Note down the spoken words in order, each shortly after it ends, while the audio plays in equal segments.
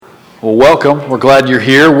Well, welcome. We're glad you're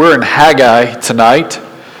here. We're in Haggai tonight.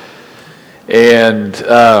 And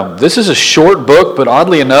this is a short book, but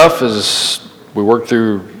oddly enough, as we worked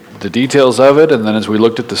through the details of it, and then as we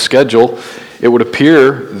looked at the schedule, it would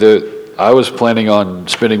appear that I was planning on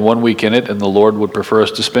spending 1 week in it, and the Lord would prefer us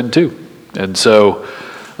to spend 2. And so,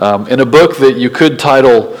 in a book that you could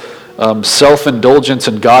title Self-Indulgence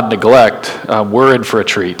and God Neglect, we're in for a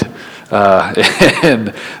treat.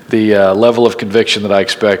 And the level of conviction that I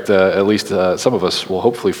expect, at least some of us will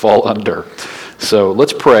hopefully fall under. So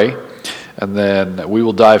let's pray, and then we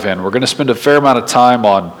will dive in. We're going to spend a fair amount of time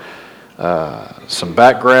on some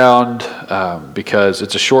background because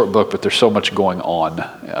it's a short book, but there's so much going on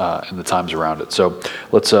in the times around it. So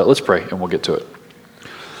let's pray, and we'll get to it.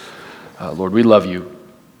 Lord, we love you.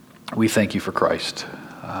 We thank you for Christ.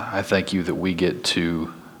 I thank you that we get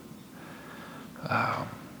to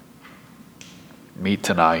meet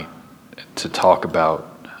tonight to talk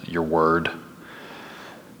about your word.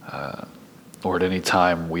 Lord,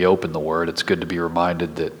 anytime we open the word, it's good to be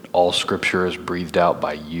reminded that all scripture is breathed out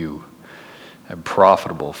by you and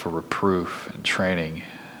profitable for reproof and training,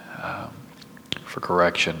 for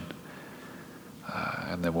correction.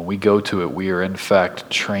 And then when we go to it, we are in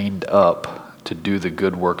fact trained up to do the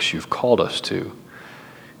good works you've called us to.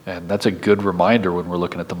 And that's a good reminder when we're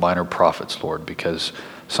looking at the minor prophets, Lord, because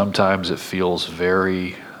sometimes it feels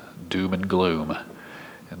very doom and gloom.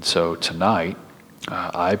 And so tonight,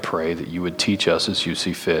 I pray that you would teach us as you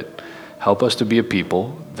see fit. Help us to be a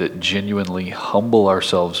people that genuinely humble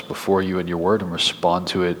ourselves before you and your word and respond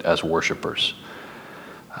to it as worshipers.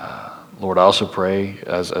 Lord, I also pray,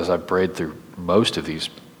 as I've prayed through most of these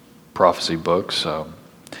prophecy books, and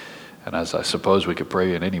as I suppose we could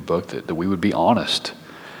pray in any book, that we would be honest,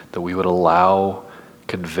 that we would allow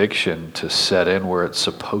conviction to set in where it's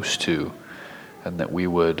supposed to, and that we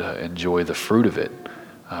would enjoy the fruit of it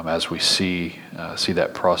as we see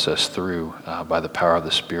that process through by the power of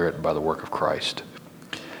the Spirit and by the work of Christ.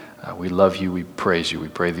 We love you. We praise you. We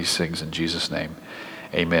pray these things in Jesus' name.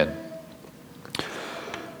 Amen.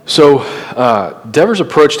 So Dever's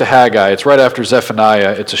approach to Haggai, it's right after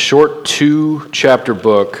Zephaniah. It's a short 2-chapter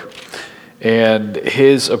book. And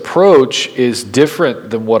his approach is different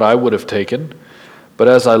than what I would have taken. But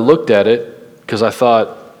as I looked at it, because I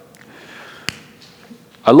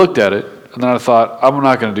looked at it, and then I thought, I'm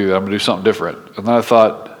not going to do that. I'm going to do something different. And then I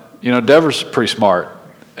thought, Dever's pretty smart,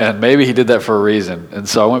 and maybe he did that for a reason. And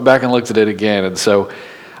so I went back and looked at it again. And so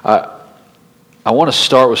I want to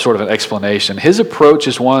start with sort of an explanation. His approach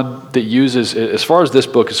is one that uses, as far as this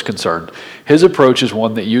book is concerned, his approach is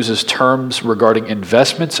one that uses terms regarding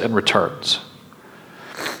investments and returns.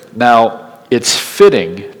 Now, it's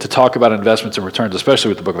fitting to talk about investments and returns, especially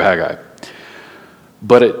with the book of Haggai.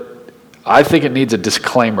 But I think it needs a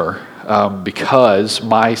disclaimer because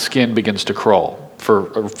my skin begins to crawl for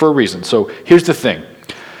a reason. So here's the thing.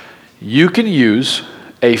 You can use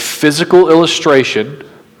a physical illustration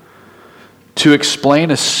to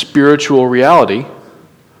explain a spiritual reality,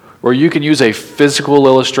 or you can use a physical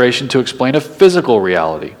illustration to explain a physical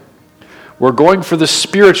reality. We're going for the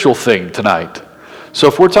spiritual thing tonight. So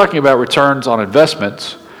if we're talking about returns on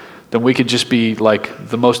investments, then we could just be like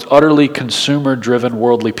the most utterly consumer-driven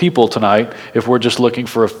worldly people tonight if we're just looking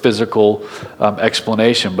for a physical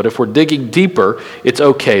explanation. But if we're digging deeper, it's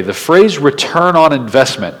okay. The phrase return on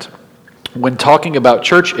investment, when talking about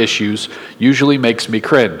church issues, usually makes me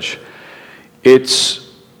cringe. It's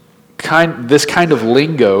this kind of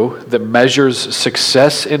lingo that measures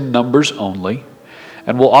success in numbers only,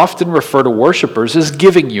 and will often refer to worshipers as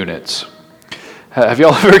giving units. Have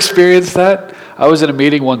y'all ever experienced that? I was in a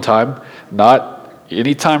meeting one time, not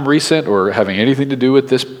any time recent or having anything to do with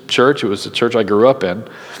this church. It was the church I grew up in.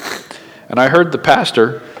 And I heard the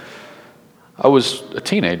pastor, I was a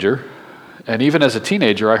teenager, and even as a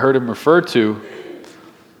teenager, I heard him refer to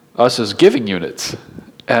us as giving units.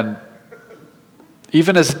 And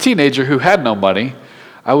even as a teenager who had no money,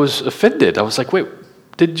 I was offended. I was like, wait,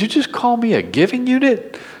 did you just call me a giving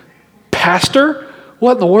unit? Pastor?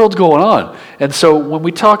 What in the world's going on? And so when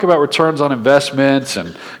we talk about returns on investments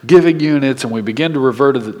and giving units, and we begin to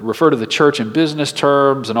refer to the church in business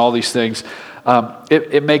terms and all these things,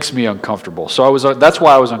 it makes me uncomfortable. So that's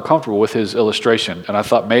why I was uncomfortable with his illustration, and I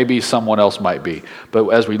thought maybe someone else might be. But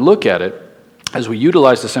as we look at it, as we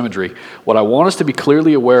utilize this imagery, what I want us to be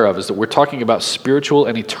clearly aware of is that we're talking about spiritual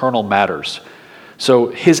and eternal matters. So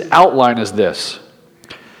his outline is this: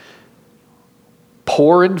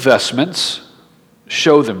 poor investments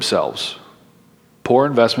show themselves. Poor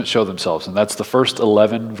investments show themselves. And that's the first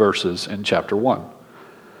 11 verses in chapter 1.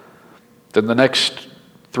 Then the next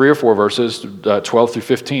 3 or 4 verses, 12 through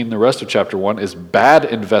 15, the rest of chapter 1 is bad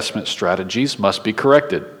investment strategies must be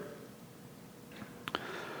corrected.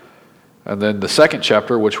 And then the second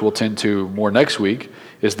chapter, which we'll tend to more next week,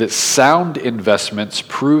 is that sound investments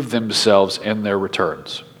prove themselves in their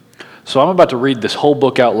returns. So I'm about to read this whole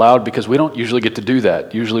book out loud because we don't usually get to do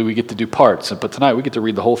that. Usually we get to do parts, but tonight we get to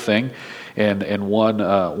read the whole thing in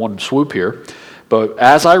one swoop here. But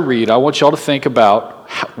as I read, I want y'all to think about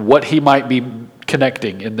what he might be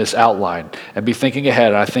connecting in this outline and be thinking ahead.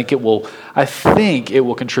 And I think it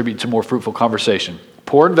will contribute to more fruitful conversation.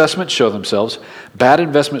 Poor investments show themselves, bad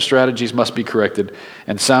investment strategies must be corrected,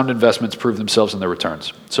 and sound investments prove themselves in their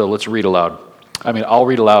returns. So let's read aloud. I'll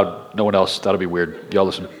read aloud, no one else, that'll be weird. Y'all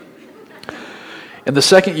listen. In the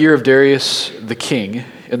 2nd year of Darius the king,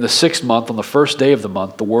 in the 6th month, on the 1st day of the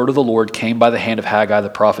month, the word of the Lord came by the hand of Haggai the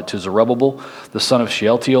prophet to Zerubbabel, the son of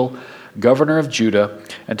Shealtiel, governor of Judah,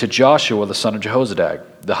 and to Joshua the son of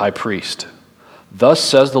Jehozadak, the high priest. Thus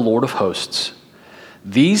says the Lord of hosts,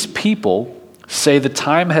 these people say the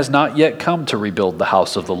time has not yet come to rebuild the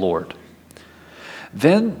house of the Lord.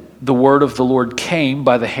 Then the word of the Lord came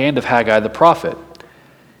by the hand of Haggai the prophet.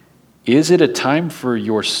 Is it a time for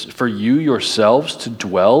you yourselves to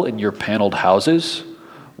dwell in your paneled houses,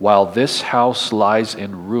 while this house lies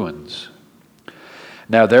in ruins?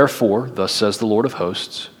 Now therefore, thus says the Lord of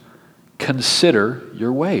hosts, consider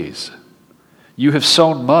your ways. You have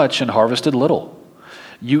sown much and harvested little.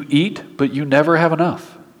 You eat, but you never have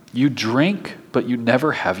enough. You drink, but you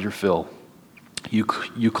never have your fill. You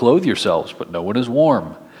clothe yourselves, but no one is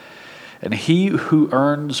warm. And he who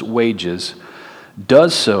earns wages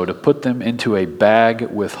does so to put them into a bag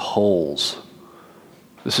with holes.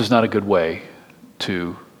 This is not a good way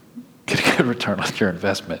to get a good return on your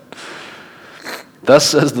investment. Thus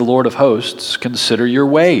says the Lord of hosts, consider your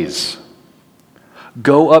ways.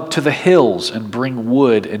 Go up to the hills and bring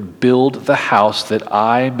wood and build the house that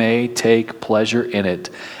I may take pleasure in it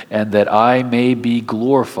and that I may be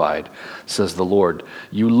glorified, says the Lord.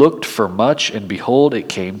 You looked for much and behold, it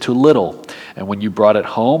came to little. And when you brought it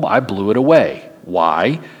home, I blew it away.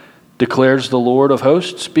 Why? Declares the Lord of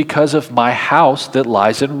hosts, because of my house that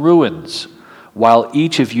lies in ruins, while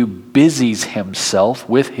each of you busies himself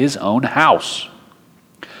with his own house.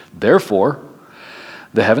 Therefore,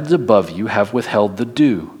 the heavens above you have withheld the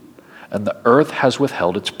dew, and the earth has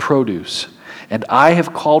withheld its produce. And I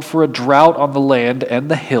have called for a drought on the land and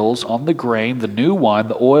the hills, on the grain, the new wine,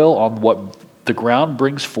 the oil, on what the ground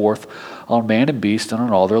brings forth, on man and beast, and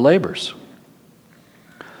on all their labors.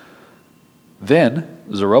 Then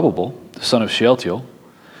Zerubbabel, the son of Shealtiel,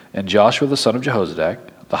 and Joshua the son of Jehozadak,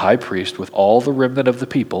 the high priest, with all the remnant of the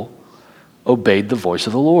people, obeyed the voice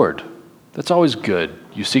of the Lord. That's always good.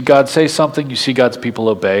 You see God say something, you see God's people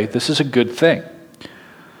obey. This is a good thing.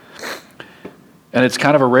 And it's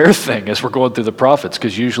kind of a rare thing as we're going through the prophets,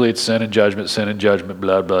 because usually it's sin and judgment,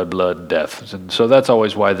 blood, blood, blood, death. And so that's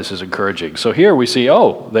always why this is encouraging. So here we see,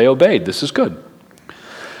 they obeyed. This is good.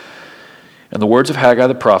 And the words of Haggai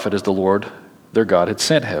the prophet as the Lord, their God, had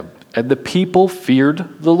sent him. And the people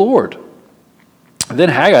feared the Lord. Then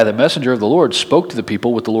Haggai, the messenger of the Lord, spoke to the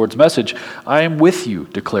people with the Lord's message. I am with you,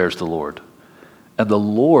 declares the Lord. And the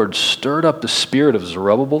Lord stirred up the spirit of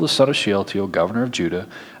Zerubbabel, the son of Shealtiel, governor of Judah,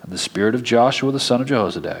 and the spirit of Joshua, the son of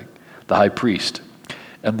Jehozadak, the high priest,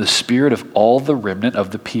 and the spirit of all the remnant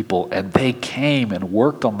of the people. And they came and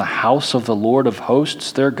worked on the house of the Lord of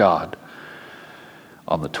hosts, their God.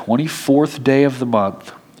 On the 24th day of the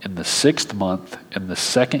month, in the 6th month, in the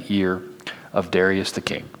 2nd year of Darius the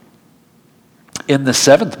king. In the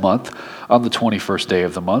 7th month, on the 21st day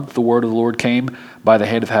of the month, the word of the Lord came by the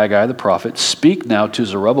hand of Haggai the prophet. Speak now to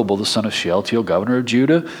Zerubbabel, the son of Shealtiel, governor of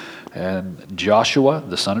Judah, and Joshua,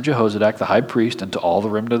 the son of Jehozadak, the high priest, and to all the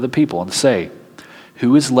remnant of the people, and say,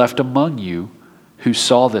 who is left among you who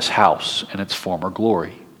saw this house in its former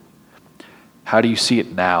glory? How do you see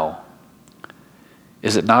it now?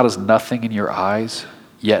 Is it not as nothing in your eyes?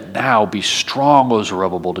 Yet now be strong, O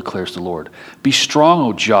Zerubbabel, declares the Lord. Be strong,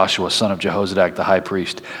 O Joshua, son of Jehozadak, the high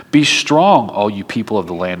priest. Be strong, all you people of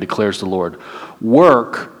the land, declares the Lord.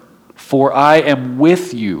 Work, for I am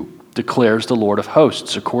with you, declares the Lord of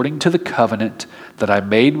hosts, according to the covenant that I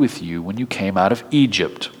made with you when you came out of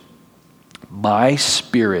Egypt. My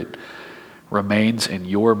spirit remains in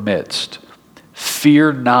your midst.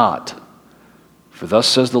 Fear not, for thus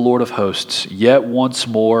says the Lord of hosts, yet once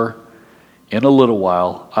more, in a little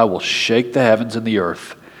while, I will shake the heavens and the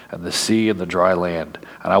earth and the sea and the dry land.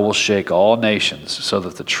 and I will shake all nations, so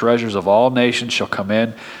that the treasures of all nations shall come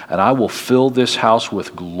in, and I will fill this house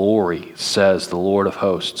with glory, says the Lord of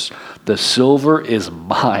hosts. The silver is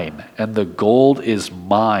mine, and the gold is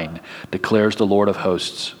mine, declares the Lord of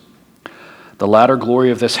hosts. The latter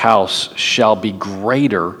glory of this house shall be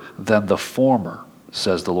greater than the former,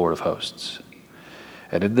 says the Lord of hosts.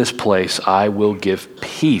 And in this place I will give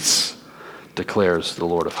peace, declares the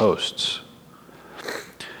Lord of hosts.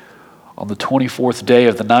 On the 24th day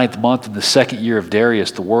of the 9th month in the 2nd year of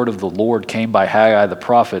Darius, the word of the Lord came by Haggai the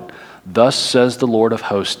prophet. Thus says the Lord of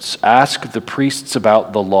hosts, ask the priests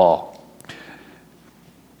about the law.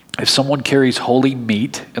 If someone carries holy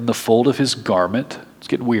meat in the fold of his garment, it's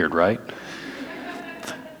getting weird, right?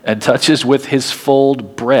 And touches with his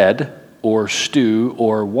fold bread or stew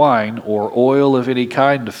or wine or oil of any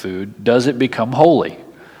kind of food, does it become holy?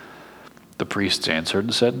 The priests answered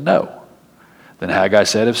and said, no. Then Haggai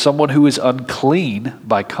said, if someone who is unclean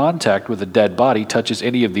by contact with a dead body touches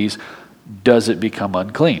any of these, does it become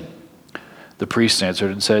unclean? The priests answered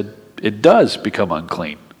and said, it does become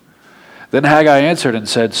unclean. Then Haggai answered and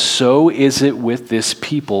said, so is it with this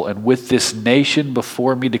people and with this nation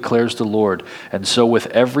before me, declares the Lord, and so with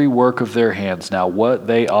every work of their hands. Now what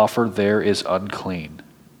they offer there is unclean.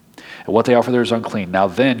 And what they offer there is unclean. Now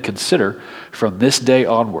then, consider from this day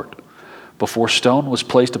onward, before stone was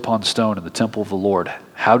placed upon stone in the temple of the Lord,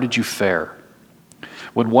 how did you fare?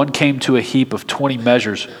 When one came to a heap of 20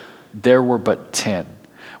 measures, there were but 10.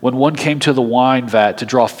 When one came to the wine vat to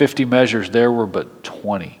draw 50 measures, there were but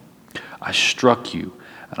 20. I struck you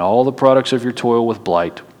and all the products of your toil with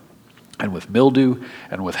blight and with mildew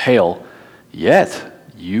and with hail, yet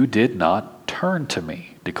you did not turn to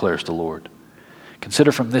me, declares the Lord.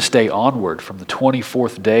 Consider from this day onward, from the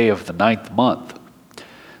 24th day of the 9th month,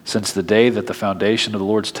 since the day that the foundation of the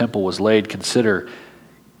Lord's temple was laid, consider,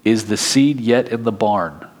 is the seed yet in the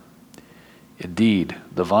barn? Indeed,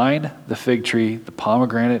 the vine, the fig tree, the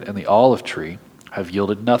pomegranate, and the olive tree have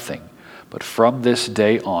yielded nothing, but from this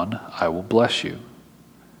day on I will bless you.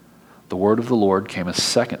 The word of the Lord came a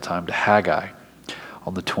second time to Haggai.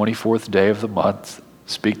 On the 24th day of the month,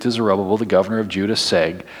 speak to Zerubbabel, the governor of Judah,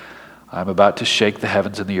 saying, I am about to shake the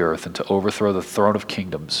heavens and the earth and to overthrow the throne of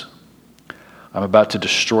kingdoms. I'm about to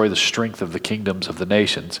destroy the strength of the kingdoms of the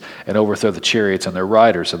nations and overthrow the chariots and their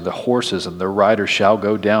riders, and the horses and their riders shall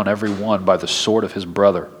go down every one by the sword of his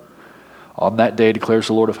brother. On that day, declares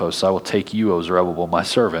the Lord of hosts, I will take you, O Zerubbabel, my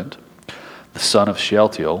servant, the son of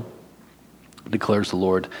Shealtiel, declares the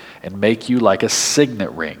Lord, and make you like a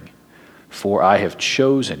signet ring, for I have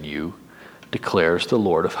chosen you, declares the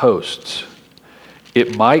Lord of hosts.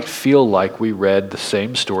 It might feel like we read the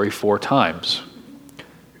same story 4 times,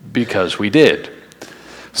 because we did.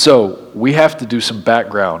 So we have to do some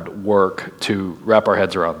background work to wrap our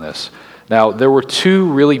heads around this. Now, there were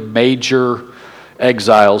 2 really major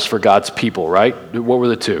exiles for God's people, right? What were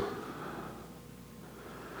the 2?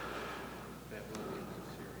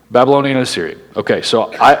 Babylonian and Assyrian. Okay,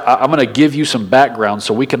 so I'm going to give you some background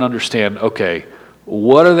so we can understand, okay,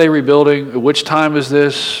 what are they rebuilding? Which time is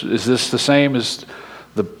this? Is this the same as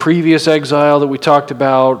the previous exile that we talked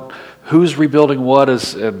about? Who's rebuilding what,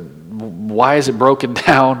 and why is it broken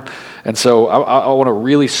down? And so I want to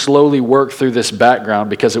really slowly work through this background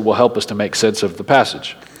because it will help us to make sense of the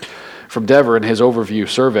passage. From Dever, in his overview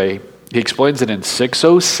survey, he explains it in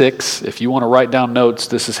 606. If you want to write down notes,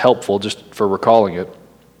 this is helpful just for recalling it.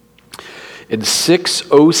 In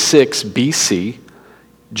 606 BC,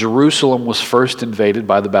 Jerusalem was first invaded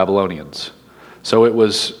by the Babylonians. So it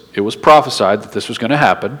was prophesied that this was going to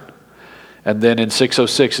happen. And then in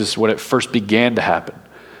 606 is when it first began to happen.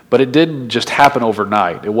 But it didn't just happen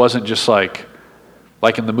overnight. It wasn't just like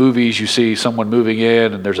in the movies, you see someone moving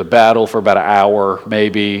in and there's a battle for about an hour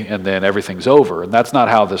maybe, and then everything's over. And that's not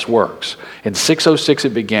how this works. In 606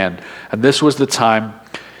 it began, and this was the time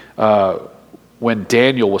when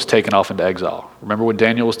Daniel was taken off into exile. Remember when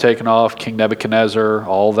Daniel was taken off, King Nebuchadnezzar,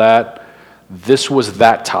 all that? This was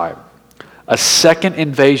that time. A second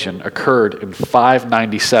invasion occurred in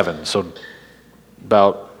 597, so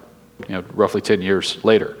about roughly 10 years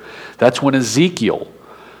later. That's when Ezekiel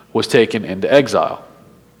was taken into exile.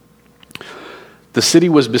 The city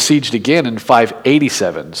was besieged again in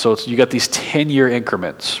 587, so you got these 10-year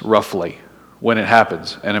increments roughly when it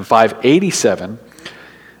happens. And in 587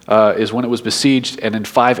 is when it was besieged, and in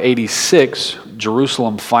 586,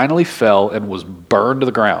 Jerusalem finally fell and was burned to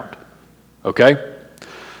the ground. Okay?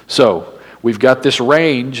 So we've got this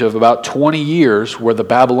range of about 20 years where the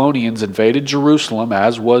Babylonians invaded Jerusalem,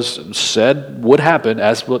 as said would happen in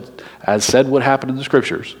the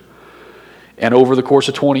scriptures. And over the course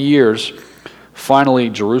of 20 years, Finally,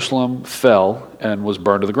 Jerusalem fell and was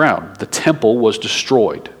burned to the ground. The temple was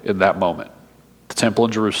destroyed in that moment. The temple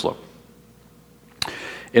in Jerusalem.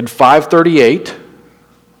 In 538,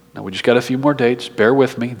 now we just got a few more dates, bear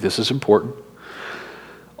with me, this is important.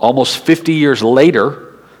 Almost 50 years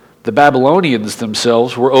later, the Babylonians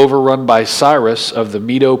themselves were overrun by Cyrus of the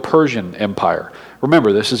Medo-Persian Empire.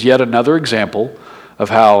 Remember, this is yet another example of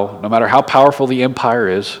how, no matter how powerful the empire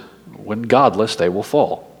is, when godless, they will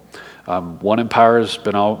fall. One empire has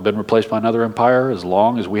been replaced by another empire as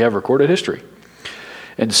long as we have recorded history.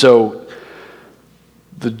 And so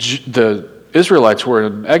the Israelites were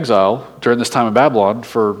in exile during this time in Babylon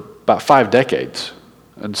for about 5 decades.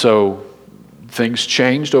 And so things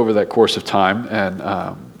changed over that course of time. And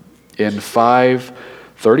in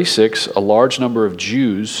 536, a large number of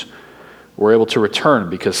Jews were able to return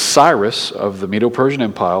because Cyrus of the Medo-Persian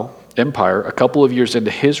Empire, a couple of years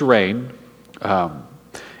into his reign,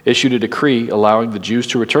 issued a decree allowing the Jews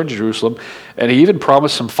to return to Jerusalem, and he even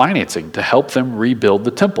promised some financing to help them rebuild the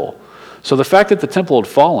temple. So the fact that the temple had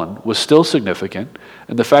fallen was still significant,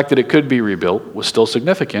 and the fact that it could be rebuilt was still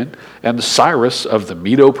significant, and Cyrus of the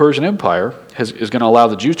Medo-Persian Empire is going to allow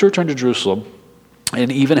the Jews to return to Jerusalem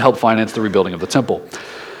and even help finance the rebuilding of the temple.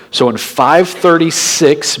 So in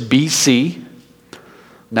 536 BC,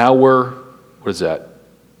 now we're,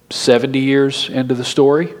 70 years into the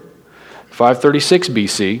story? 536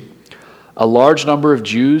 BC, a large number of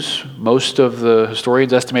Jews, most of the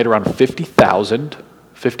historians estimate around 50,000,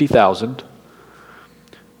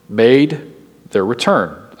 made their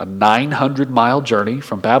return, a 900-mile journey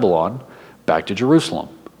from Babylon back to Jerusalem.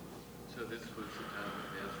 So this was the time of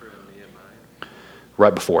Ezra and Nehemiah?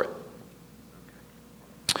 Right before it.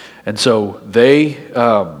 And so they,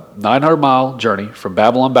 900-mile journey from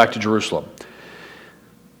Babylon back to Jerusalem.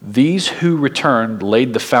 These who returned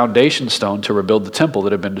laid the foundation stone to rebuild the temple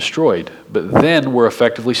that had been destroyed, but then were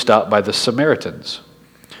effectively stopped by the Samaritans.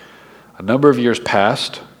 A number of years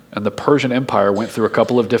passed, and the Persian Empire went through a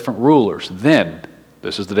couple of different rulers. Then,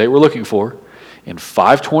 this is the date we're looking for, in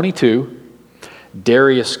 522,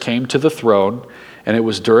 Darius came to the throne, and it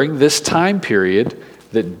was during this time period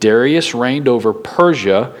that Darius reigned over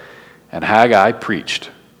Persia, and Haggai preached.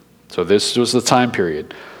 So this was the time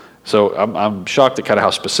period. So I'm shocked at kind of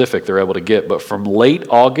how specific they're able to get, but from late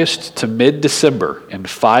August to mid-December in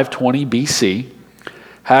 520 BC,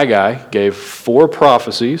 Haggai gave 4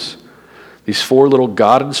 prophecies, these 4 little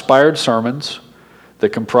God-inspired sermons that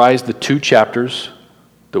comprise the 2 chapters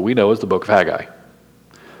that we know as the book of Haggai.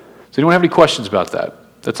 Does anyone have any questions about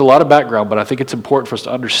that? That's a lot of background, but I think it's important for us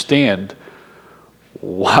to understand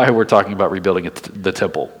why we're talking about rebuilding the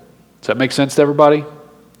temple. Does that make sense to everybody?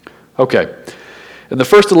 Okay. In the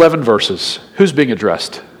first 11 verses, who's being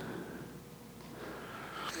addressed?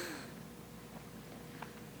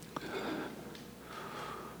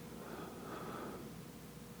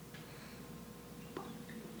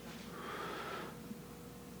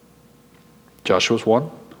 Joshua's one.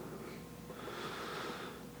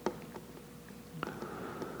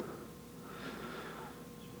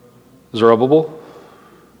 Zerubbabel.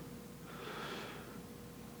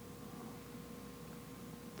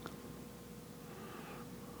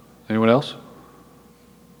 Anyone else?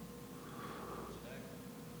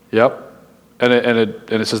 Yep. And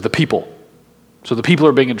it says the people. So the people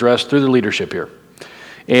are being addressed through the leadership here.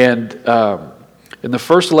 And in the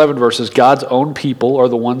first 11 verses, God's own people are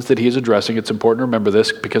the ones that he is addressing. It's important to remember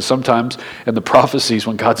this because sometimes in the prophecies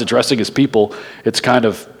when God's addressing his people, it's kind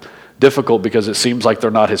of difficult because it seems like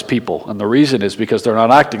they're not his people. And the reason is because they're not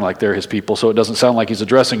acting like they're his people, so it doesn't sound like he's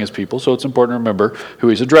addressing his people. So it's important to remember who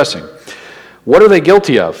he's addressing. What are they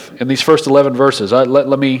guilty of in these first 11 verses?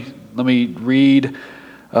 Let me read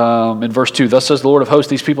in verse 2. Thus says the Lord of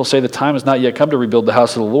hosts, these people say the time has not yet come to rebuild the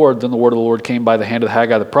house of the Lord. Then the word of the Lord came by the hand of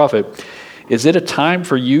Haggai the prophet. Is it a time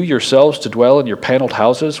for you yourselves to dwell in your paneled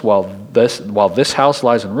houses while this house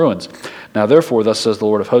lies in ruins? Now therefore, thus says the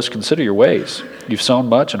Lord of hosts, consider your ways. You've sown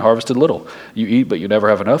much and harvested little. You eat, but you never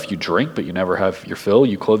have enough. You drink, but you never have your fill.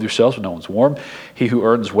 You clothe yourselves when no one's warm. He who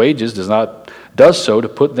earns wages does so to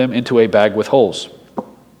put them into a bag with holes.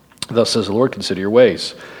 Thus says the Lord, consider your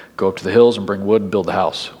ways. Go up to the hills and bring wood and build the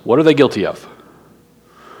house. What are they guilty of?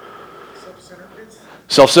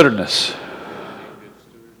 Self-centeredness.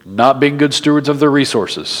 Not being good stewards of their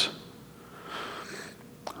resources.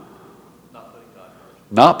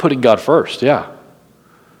 Not putting God first, yeah.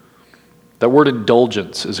 That word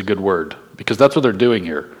indulgence is a good word because that's what they're doing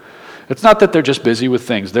here. It's not that they're just busy with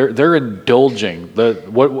things. They're indulging.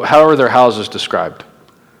 How are their houses described?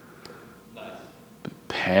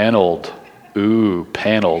 Paneled. Ooh,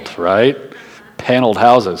 paneled, right? Paneled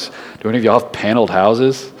houses. Do any of y'all have paneled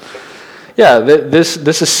houses? Yeah, this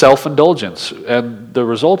is self-indulgence. And the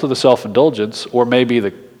result of the self-indulgence, or maybe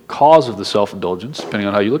the cause of the self-indulgence, depending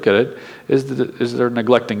on how you look at it, is they're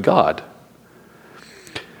neglecting God.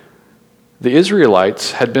 The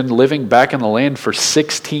Israelites had been living back in the land for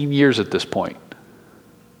 16 years at this point.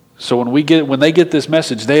 So when they get this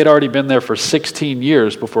message, they had already been there for 16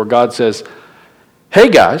 years before God says, hey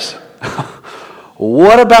guys,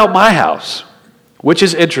 what about my house? Which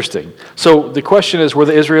is interesting. So the question is, were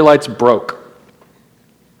the Israelites broke?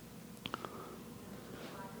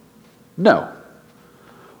 No.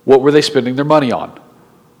 What were they spending their money on?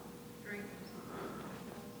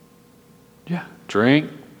 Yeah,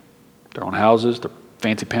 drink, their own houses, their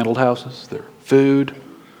fancy paneled houses, their food.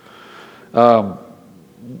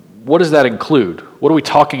 What does that include? What are we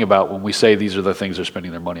talking about when we say these are the things they're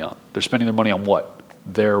spending their money on? They're spending their money on what?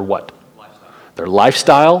 Their what? Lifestyle. Their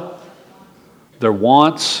lifestyle, their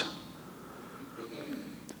wants,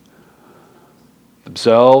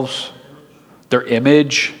 themselves, their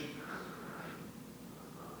image.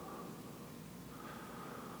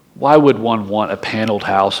 Why would one want a paneled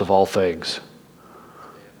house of all things?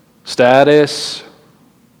 Status,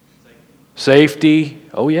 safety.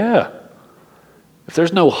 Oh yeah. If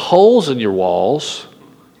there's no holes in your walls,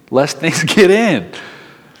 less things get in.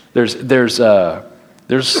 There's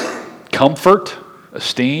comfort,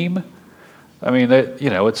 esteem. I mean,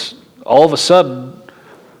 it's all of a sudden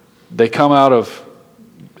they come out of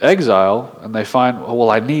exile and they find, oh,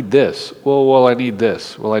 well, I need this. Well, I need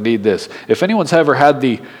this. Well, I need this. If anyone's ever had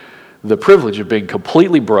the privilege of being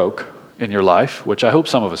completely broke in your life, which I hope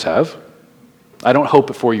some of us have, I don't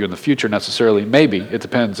hope it for you in the future necessarily. Maybe. It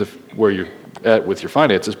depends where you're at with your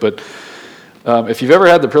finances. But if you've ever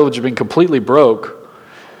had the privilege of being completely broke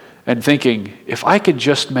and thinking, if I could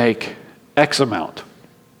just make X amount,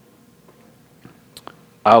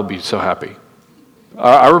 I'll be so happy.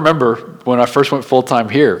 I remember when I first went full-time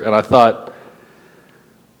here, and I thought,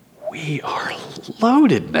 we are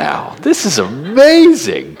loaded now. This is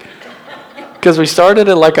amazing. Because we started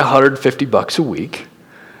at like $150 a week.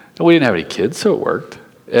 And we didn't have any kids, so it worked.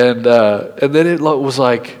 And then it was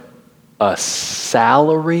like a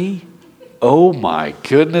salary. Oh my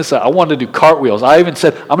goodness. I wanted to do cartwheels. I even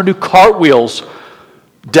said, I'm going to do cartwheels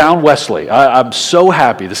down Wesley. I'm so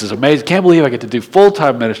happy. This is amazing. Can't believe I get to do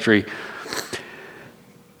full-time ministry.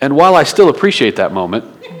 And while I still appreciate that moment,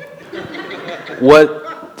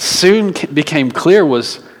 what soon became clear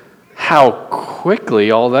was how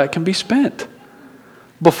quickly all that can be spent.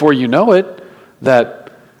 Before you know it,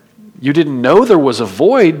 that you didn't know there was a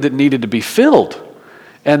void that needed to be filled.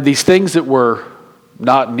 And these things that were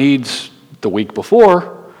not needs the week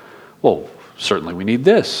before, well, certainly we need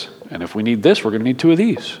this. And if we need this, we're going to need 2 of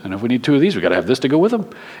these. And if we need 2 of these, we've got to have this to go with them.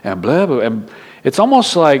 And blah, blah. And it's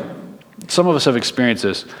almost like some of us have experienced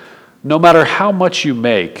this. No matter how much you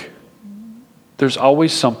make, there's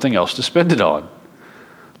always something else to spend it on.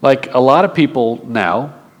 Like a lot of people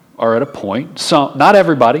now are at a point, not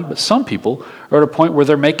everybody, but some people are at a point where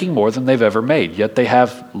they're making more than they've ever made, yet they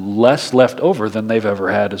have less left over than they've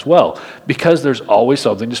ever had as well, because there's always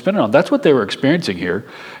something to spend it on. That's what they were experiencing here.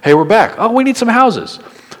 Hey, we're back. Oh, we need some houses.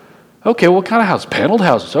 Okay, what kind of house? Paneled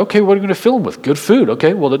houses. Okay, what are we going to fill them with? Good food.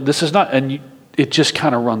 Okay, well, this is not, and it just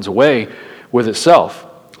kind of runs away with itself.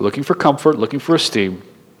 Looking for comfort, looking for esteem.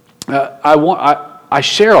 I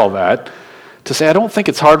share all that to say I don't think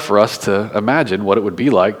it's hard for us to imagine what it would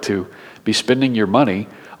be like to be spending your money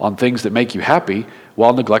on things that make you happy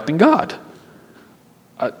while neglecting God.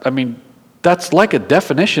 I mean, that's like a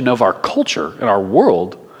definition of our culture and our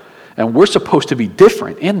world, and we're supposed to be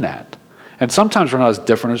different in that. And sometimes we're not as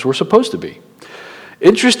different as we're supposed to be.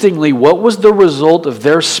 Interestingly, what was the result of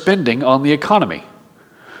their spending on the economy?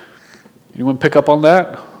 Anyone pick up on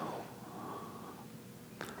that?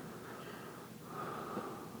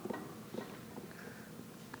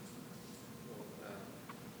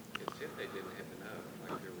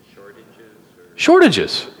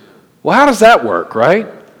 Shortages. Well, how does that work, right?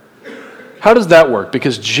 How does that work?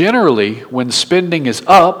 Because generally, when spending is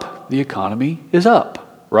up, the economy is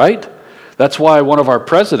up, right? That's why one of our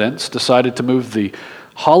presidents decided to move the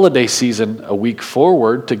holiday season a week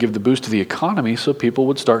forward to give the boost to the economy so people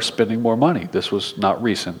would start spending more money. This was not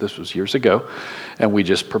recent. This was years ago, and we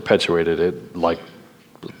just perpetuated it like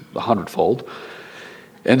 100-fold.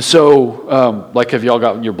 And so, have y'all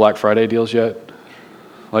gotten your Black Friday deals yet?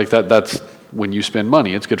 Like that's when you spend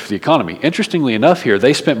money, it's good for the economy. Interestingly enough here,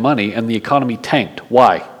 they spent money and the economy tanked.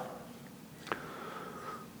 Why?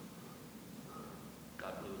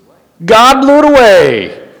 God blew it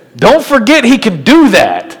away. Don't forget he can do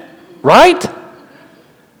that, right?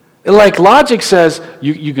 Like logic says,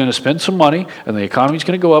 you're going to spend some money, and the economy's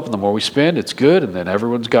going to go up, and the more we spend, it's good, and then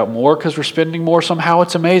everyone's got more because we're spending more. Somehow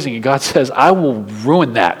it's amazing. And God says, I will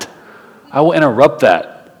ruin that. I will interrupt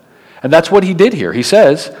that. And that's what he did here. He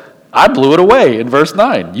says, I blew it away in verse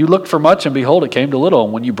 9. You looked for much, and behold, it came to little.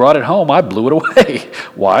 And when you brought it home, I blew it away.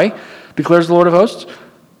 Why? Declares the Lord of hosts.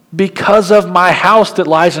 Because of my house that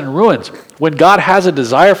lies in ruins. When God has a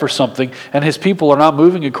desire for something and his people are not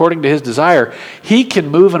moving according to his desire, he can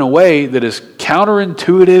move in a way that is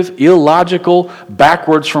counterintuitive, illogical,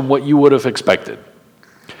 backwards from what you would have expected.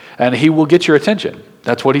 And he will get your attention.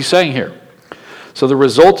 That's what he's saying here. So the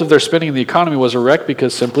result of their spending in the economy was a wreck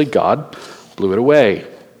because simply God blew it away.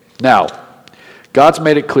 Now, God's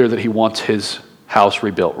made it clear that he wants his house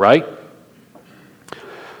rebuilt, right?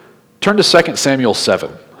 Turn to 2 Samuel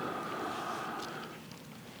 7.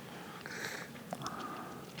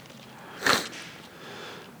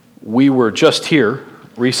 We were just here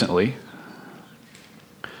recently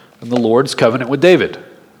in the Lord's covenant with David.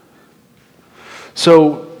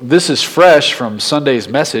 So this is fresh from Sunday's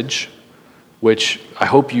message, which I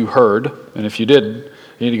hope you heard, and if you didn't,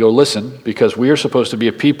 you need to go listen, because we are supposed to be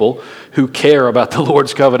a people who care about the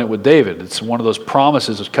Lord's covenant with David. It's one of those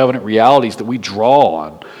promises of covenant realities that we draw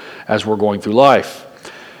on as we're going through life.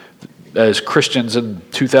 As Christians in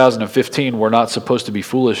 2015, we're not supposed to be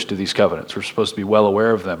foolish to these covenants. We're supposed to be well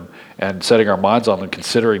aware of them and setting our minds on them,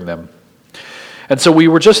 considering them. And so we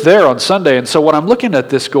were just there on Sunday, and so when I'm looking at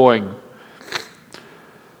this going,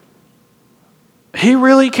 he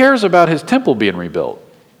really cares about his temple being rebuilt.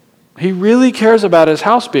 He really cares about his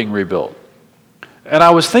house being rebuilt. And I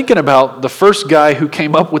was thinking about the first guy who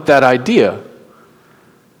came up with that idea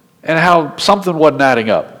and how something wasn't adding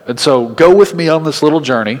up. And so go with me on this little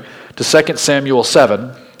journey to 2 Samuel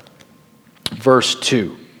 7, verse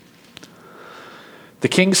 2. The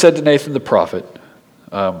king said to Nathan the prophet,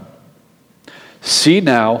 see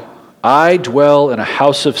now, I dwell in a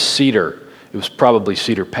house of cedar. It was probably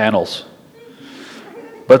cedar panels.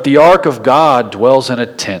 But the ark of God dwells in a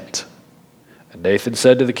tent. And Nathan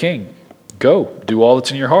said to the king, go, do all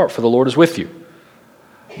that's in your heart, for the Lord is with you.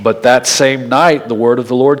 But that same night the word of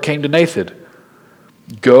the Lord came to Nathan.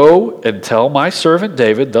 Go and tell my servant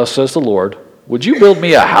David, thus says the Lord, would you build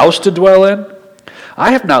me a house to dwell in?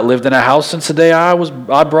 I have not lived in a house since the day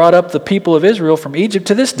I brought up the people of Israel from Egypt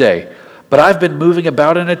to this day, but I've been moving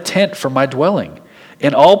about in a tent for my dwelling.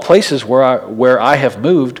 In all places where I have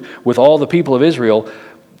moved with all the people of Israel,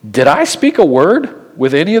 did I speak a word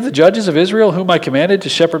with any of the judges of Israel whom I commanded to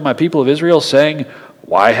shepherd my people of Israel, saying,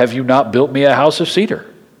 why have you not built me a house of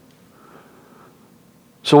cedar?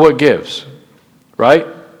 So what gives? Right?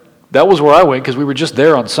 That was where I went because we were just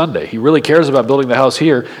there on Sunday. He really cares about building the house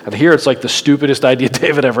here, and here it's like the stupidest idea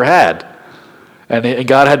David ever had. And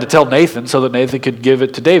God had to tell Nathan so that Nathan could give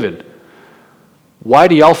it to David. Why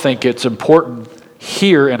do y'all think it's important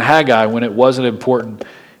here in Haggai when it wasn't important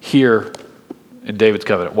here in David's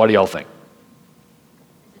covenant? Why do y'all think?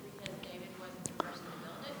 Is it because David wasn't the person to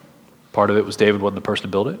build it? Part of it was David wasn't the person to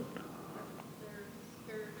build it?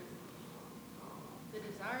 The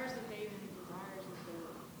desires of David and the desires of the people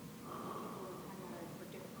of Haggai were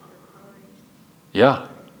different. Their priorities. Yeah.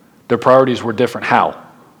 Their priorities were different. How?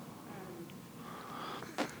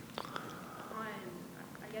 I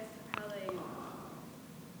guess how they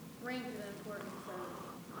ranked the importance of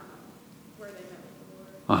where they met with the Lord.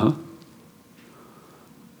 Uh-huh.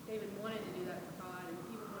 David wanted to do that for God, and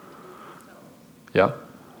people wanted to do it for themselves. Yeah.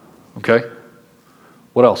 Okay.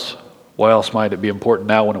 What else? Why else might it be important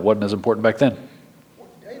now when it wasn't as important back then? Well,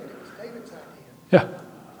 David, it was David's idea, Yeah. and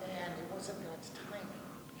it wasn't God's timing.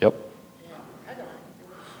 Yep. And Haggai, it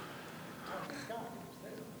was timing of God, it was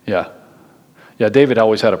there. Yeah. Yeah, David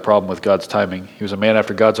always had a problem with God's timing. He was a man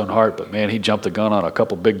after God's own heart, but man, he jumped the gun on a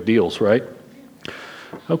couple big deals, right?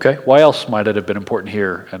 Okay. Why else might it have been important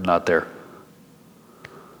here and not there?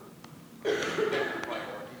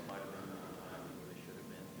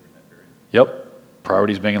 Yep.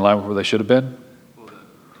 Priorities being in line with where they should have been. Well,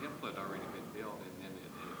 the temple had already been built, and then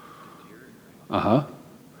it deteriorated. Uh-huh.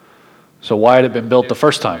 So why had it been built the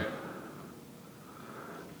first time?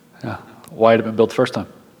 Yeah. Why had it been built the first time?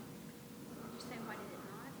 You're saying why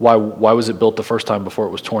did it not? Why was it built the first time before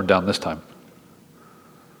it was torn down this time?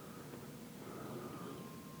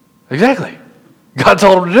 Exactly. God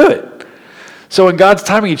told him to do it. So in God's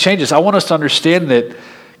timing, he changes. I want us to understand that,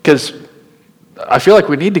 because I feel like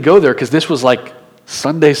we need to go there, because this was like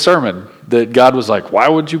Sunday sermon that God was like, why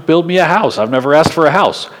would you build me a house? I've never asked for a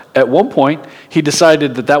house. At one point, he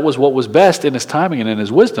decided that that was what was best in his timing and in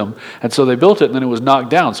his wisdom, and so they built it, and then it was knocked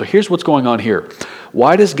down. So here's what's going on here.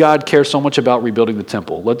 Why does God care so much about rebuilding the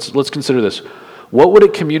temple? Let's consider this. What would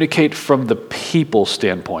it communicate from the people's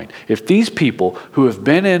standpoint? If these people who have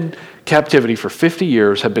been in captivity for 50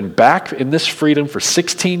 years have been back in this freedom for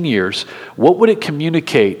 16 years, what would it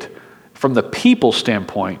communicate from the people's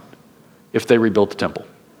standpoint if they rebuilt the temple?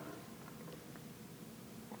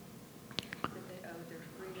 That they owe their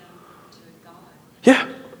freedom to God. Yeah,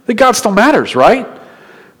 that God still matters, right?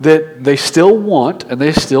 That they still want and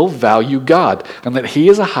they still value God, and that He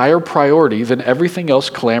is a higher priority than everything else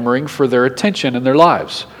clamoring for their attention in their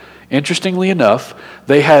lives. Interestingly enough,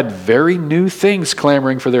 they had very new things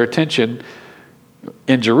clamoring for their attention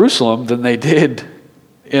in Jerusalem than they did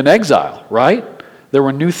in exile, right? There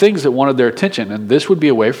were new things that wanted their attention, and this would be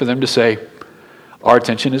a way for them to say, our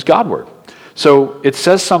attention is Godward. So it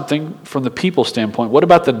says something from the people's standpoint. What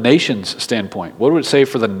about the nation's standpoint? What would it say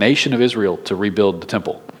for the nation of Israel to rebuild the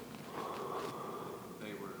temple?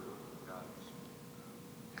 They were God's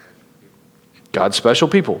special people. God's special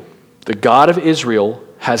people. The God of Israel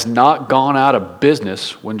has not gone out of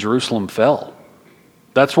business when Jerusalem fell.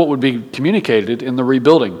 That's what would be communicated in the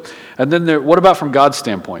rebuilding. And then what about from God's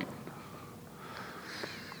standpoint?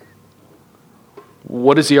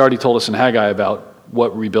 What has He already told us in Haggai about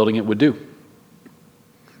what rebuilding it would do?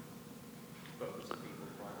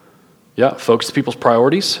 Yeah, focus the people's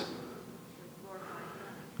priorities.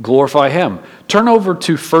 Glorify Him. Turn over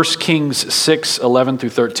to 1 Kings 6, 11 through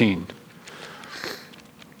 13.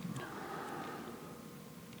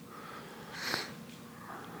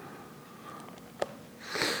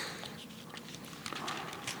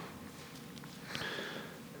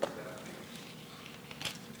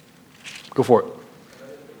 Go for it.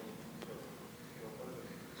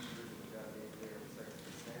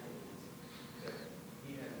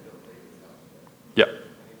 Yep.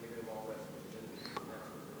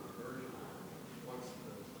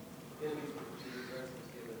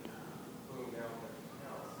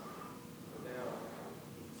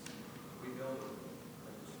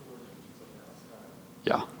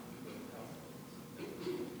 Yeah.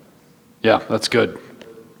 Yeah, that's good.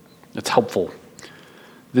 That's helpful.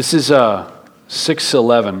 This is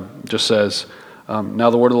 6:11. Just says, now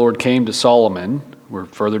the word of the Lord came to Solomon. We're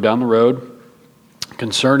further down the road.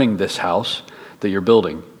 Concerning this house that you're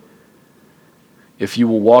building, if you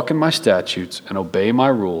will walk in my statutes and obey my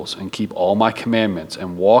rules and keep all my commandments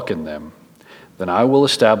and walk in them, then I will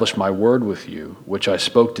establish my word with you, which I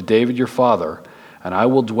spoke to David your father, and I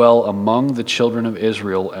will dwell among the children of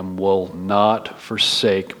Israel and will not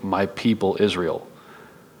forsake my people Israel.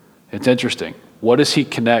 It's interesting. What does he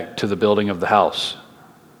connect to the building of the house?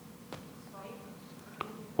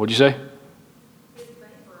 What'd you say?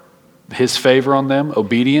 His favor on them,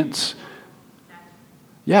 obedience.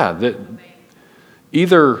 Yeah, that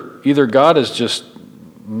either God is just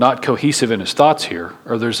not cohesive in His thoughts here,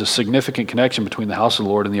 or there's a significant connection between the house of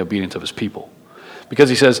the Lord and the obedience of His people. Because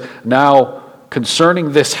He says, now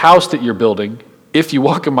concerning this house that you're building, if you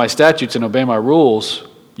walk in my statutes and obey my rules,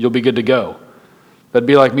 you'll be good to go. That'd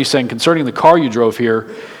be like me saying, concerning the car you drove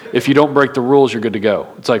here, if you don't break the rules, you're good to go.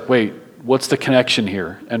 It's like, wait, what's the connection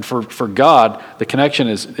here? And for God, the connection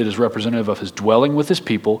is representative of His dwelling with His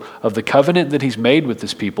people, of the covenant that He's made with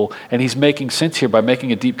His people, and He's making sense here by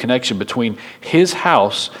making a deep connection between His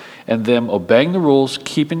house and them obeying the rules,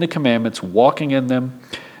 keeping the commandments, walking in them,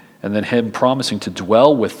 and then Him promising to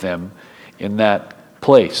dwell with them in that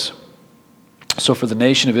place. So for the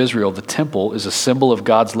nation of Israel, the temple is a symbol of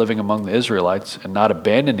God's living among the Israelites and not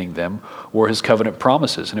abandoning them or His covenant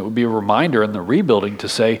promises. And it would be a reminder in the rebuilding to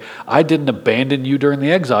say, I didn't abandon you during the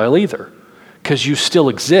exile either, because you still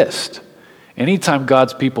exist. Anytime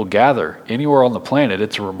God's people gather anywhere on the planet,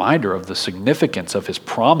 it's a reminder of the significance of His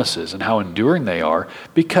promises and how enduring they are,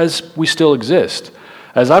 because we still exist.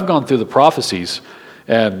 As I've gone through the prophecies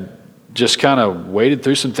and just kind of waded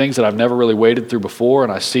through some things that I've never really waded through before,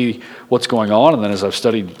 and I see what's going on. And then as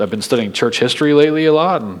I've been studying church history lately a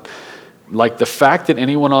lot, and like the fact that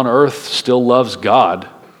anyone on earth still loves God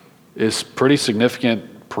is pretty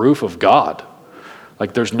significant proof of God.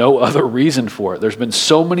 Like there's no other reason for it. There's been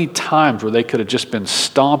so many times where they could have just been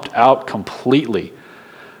stomped out completely,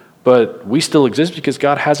 but we still exist because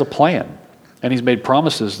God has a plan, and He's made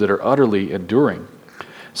promises that are utterly enduring.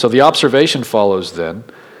 So the observation follows then,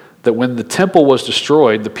 that when the temple was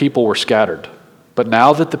destroyed, the people were scattered. But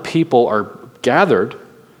now that the people are gathered,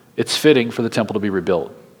 it's fitting for the temple to be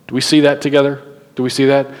rebuilt. Do we see that together? Do we see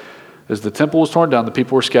that? As the temple was torn down, the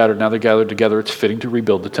people were scattered. Now they're gathered together. It's fitting to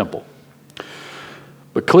rebuild the temple.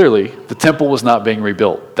 But clearly, the temple was not being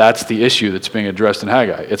rebuilt. That's the issue that's being addressed in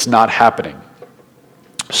Haggai. It's not happening.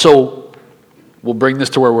 So we'll bring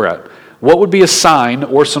this to where we're at. What would be a sign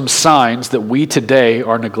or some signs that we today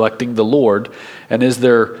are neglecting the Lord? And is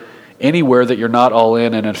there anywhere that you're not all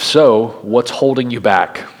in? And if so, what's holding you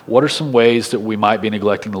back? What are some ways that we might be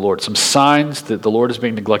neglecting the Lord? Some signs that the Lord is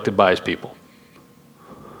being neglected by his people?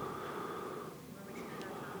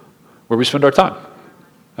 Where we spend our time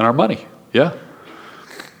and our money. Yeah.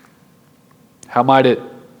 How might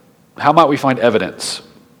we find evidence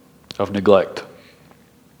of neglect?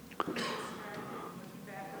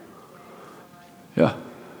 Yeah.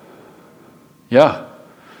 Yeah.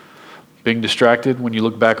 Being distracted when you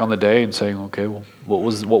look back on the day and saying, okay, well, what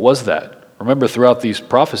was that? Remember, throughout these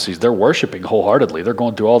prophecies, they're worshiping wholeheartedly. They're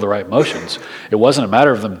going through all the right motions. It wasn't a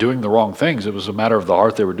matter of them doing the wrong things. It was a matter of the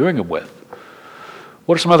heart they were doing them with.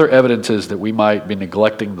 What are some other evidences that we might be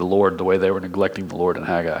neglecting the Lord the way they were neglecting the Lord in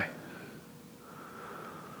Haggai?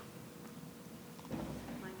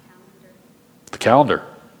 My calendar. The calendar.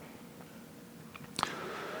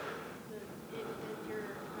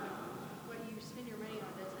 What you spend your money on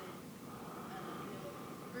doesn't,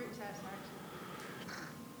 bring satisfaction.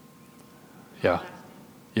 Yeah.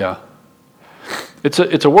 Yeah.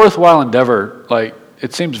 It's a worthwhile endeavor. Like,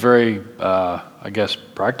 it seems very, I guess,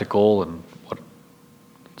 practical, and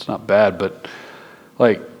it's not bad, but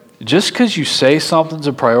like, just because you say something's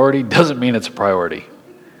a priority doesn't mean it's a priority.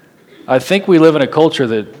 I think we live in a culture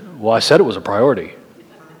that, well, I said it was a priority.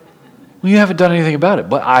 Well, you haven't done anything about it,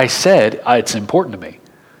 but I said it's important to me.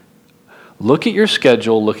 Look at your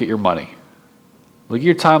schedule, look at your money. Look at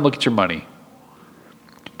your time, look at your money.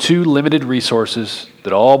 Two limited resources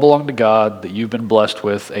that all belong to God, that you've been blessed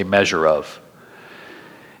with a measure of.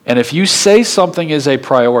 And if you say something is a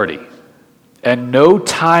priority and no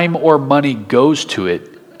time or money goes to it,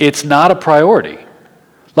 it's not a priority.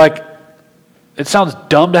 Like, it sounds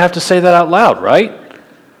dumb to have to say that out loud, right?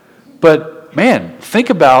 But man,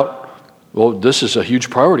 think about, well, this is a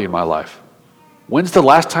huge priority in my life. When's the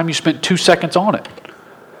last time you spent 2 seconds on it?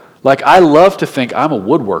 Like, I love to think I'm a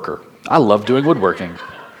woodworker. I love doing woodworking.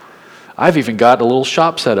 I've even got a little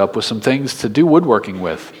shop set up with some things to do woodworking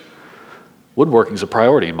with. Woodworking's a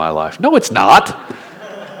priority in my life. No, it's not.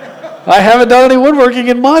 I haven't done any woodworking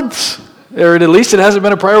in months. Or at least it hasn't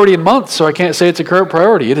been a priority in months, so I can't say it's a current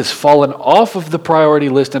priority. It has fallen off of the priority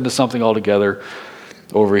list into something altogether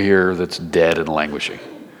over here that's dead and languishing.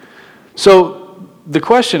 So the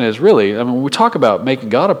question is really, when we talk about making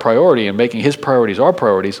God a priority and making his priorities our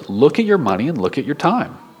priorities, look at your money and look at your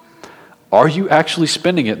time. Are you actually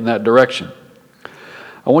spending it in that direction?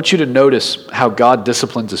 I want you to notice how God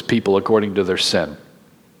disciplines his people according to their sin.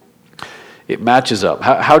 It matches up.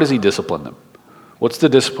 How does he discipline them? What's the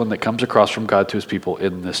discipline that comes across from God to his people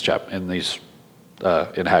in this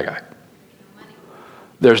in Haggai?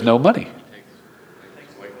 There's no money.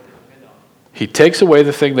 He takes away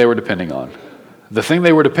the thing they were depending on. The thing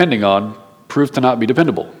they were depending on proved to not be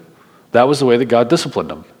dependable. That was the way that God disciplined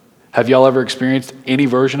them. Have y'all ever experienced any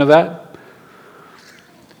version of that?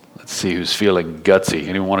 Let's see who's feeling gutsy.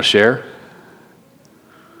 Anyone want to share?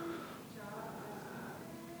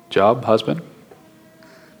 Job, husband?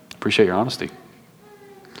 Appreciate your honesty.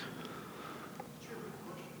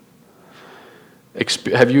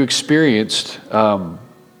 Have you experienced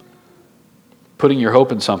putting your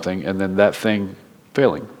hope in something and then that thing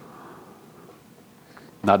failing?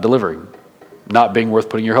 Not delivering? Not being worth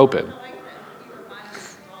putting your hope in?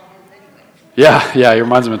 Yeah, he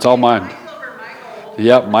reminds him it's all mine.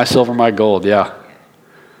 Yep, my silver, my gold, yeah.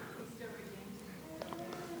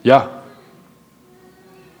 Yeah.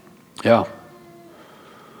 Yeah.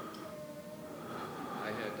 I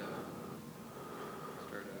had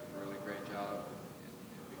started a really great job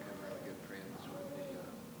and become really good friends with the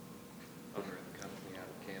owner of the company out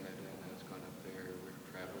of Canada, and I was going up there. We were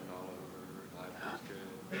traveling all over. Life was good.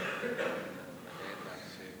 My dad got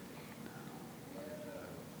sick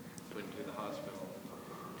and went to the hospital.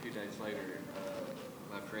 2 days later,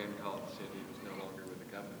 my friend called and said he was no longer with the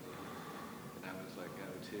company, and I was like,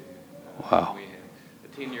 oh, too. Wow. We had a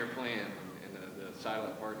 10-year plan, and the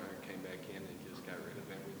silent partner came back in and just got rid of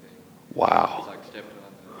everything. Wow. It's like stepping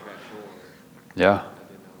on the trash floor. Yeah. I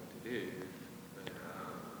didn't know what to do, but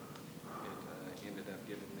it ended up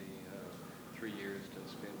giving me 3 years to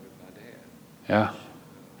spend with my dad. Yeah.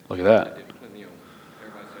 Look at I that. did plenty of.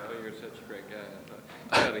 Everybody said, "Oh, you're such a great guy." I thought,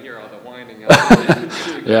 I got to hear all the whining.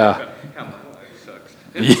 Yeah. How my life sucks.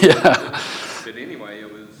 Yeah. But anyway,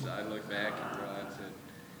 I look back and realize that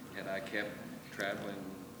had I kept traveling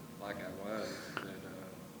like I was, that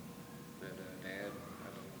Dad, I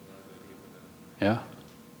don't know that he would have. Yeah.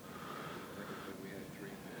 We had 3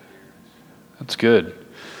 good years. That's good.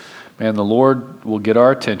 Man, the Lord will get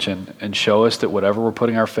our attention and show us that whatever we're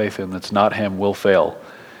putting our faith in that's not him will fail.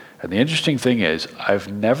 And the interesting thing is,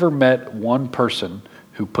 I've never met one person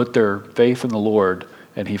who put their faith in the Lord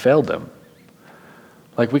and he failed them.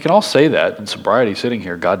 Like, we can all say that in sobriety sitting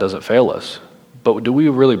here, God doesn't fail us. But do we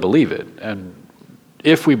really believe it? And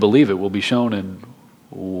if we believe it, we'll be shown in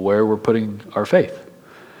where we're putting our faith,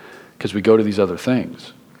 because we go to these other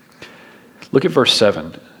things. Look at verse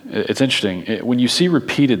 7. It's interesting. When you see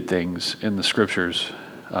repeated things in the scriptures,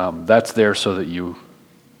 that's there so that you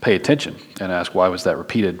pay attention and ask, why was that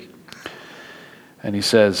repeated? And he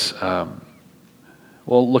says,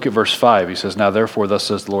 well, look at verse 5. He says, now therefore, thus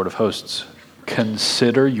says the Lord of hosts,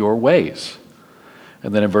 consider your ways.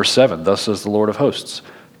 And then in verse 7, thus says the Lord of hosts,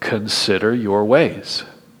 consider your ways.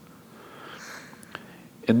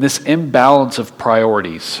 In this imbalance of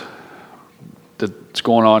priorities that's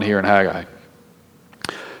going on here in Haggai,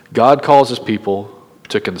 God calls his people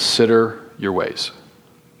to consider your ways.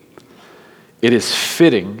 It is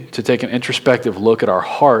fitting to take an introspective look at our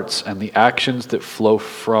hearts and the actions that flow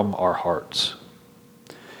from our hearts.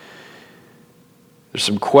 There's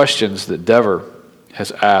some questions that Dever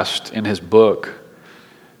has asked in his book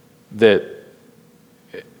that,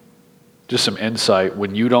 just some insight,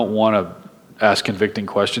 when you don't want to ask convicting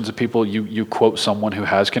questions of people, you quote someone who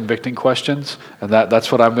has convicting questions, and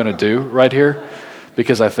that's what I'm going to do right here,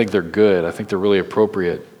 because I think they're good. I think they're really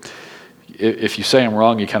appropriate. If you say I'm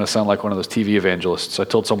wrong, you kind of sound like one of those TV evangelists. I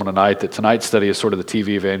told someone tonight that tonight's study is sort of the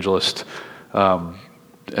TV evangelist,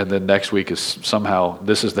 and then next week is somehow,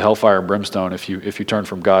 this is the hellfire and brimstone. If you turn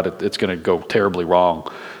from God, it's going to go terribly wrong.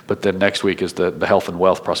 But then next week is the health and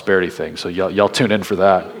wealth prosperity thing. So y'all tune in for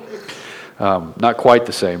that. Not quite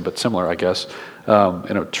the same, but similar, I guess,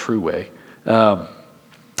 in a true way.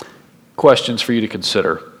 Questions for you to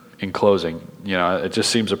consider in closing. You know, it just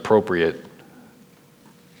seems appropriate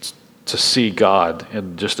to see God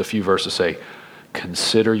in just a few verses say,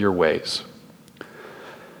 consider your ways.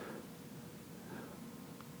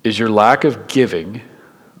 Is your lack of giving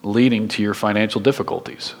leading to your financial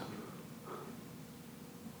difficulties?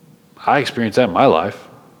 I experienced that in my life,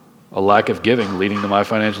 a lack of giving leading to my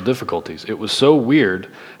financial difficulties. It was so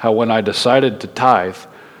weird how when I decided to tithe,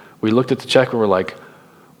 we looked at the check and we're like,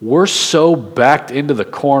 we're so backed into the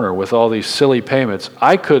corner with all these silly payments,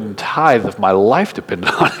 I couldn't tithe if my life depended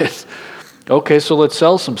on it. Okay, so let's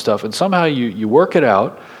sell some stuff. And somehow you work it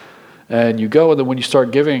out, and you go, and then when you start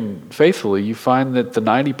giving faithfully, you find that the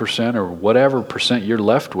 90% or whatever percent you're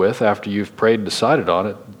left with after you've prayed and decided on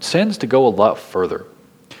it tends to go a lot further.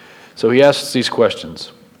 So he asks these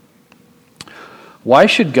questions. Why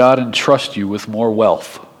should God entrust you with more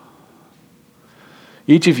wealth?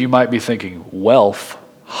 Each of you might be thinking, wealth?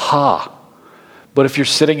 Ha! But if you're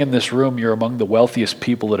sitting in this room, you're among the wealthiest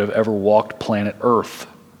people that have ever walked planet Earth.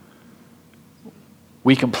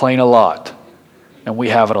 We complain a lot, and we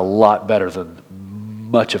have it a lot better than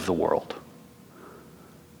much of the world.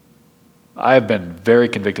 I have been very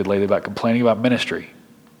convicted lately about complaining about ministry.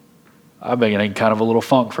 I've been in kind of a little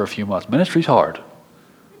funk for a few months. Ministry's hard.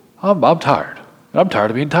 I'm tired. I'm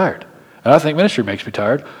tired of being tired. And I think ministry makes me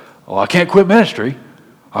tired. Oh, I can't quit ministry.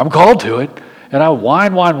 I'm called to it. And I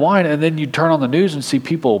whine, and then you turn on the news and see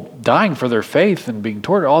people dying for their faith and being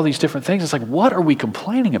tortured, all these different things. It's like, what are we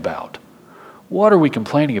complaining about? What are we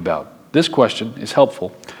complaining about? This question is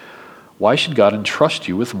helpful. Why should God entrust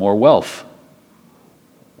you with more wealth?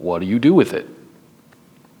 What do you do with it?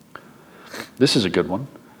 This is a good one.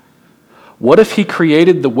 What if he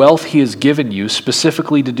created the wealth he has given you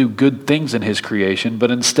specifically to do good things in his creation,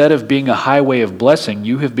 but instead of being a highway of blessing,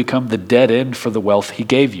 you have become the dead end for the wealth he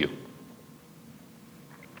gave you?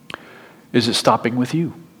 Is it stopping with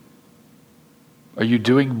you? Are you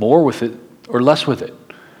doing more with it or less with it?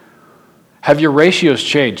 Have your ratios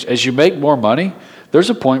changed? As you make more money, there's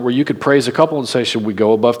a point where you could praise a couple and say, should we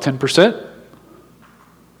go above 10%?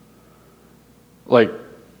 Like,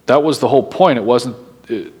 that was the whole point. It wasn't,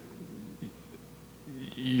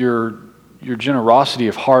 your generosity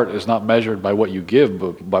of heart is not measured by what you give,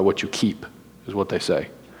 but by what you keep, is what they say.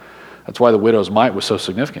 That's why the widow's mite was so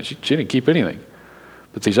significant. She didn't keep anything.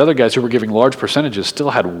 But these other guys who were giving large percentages still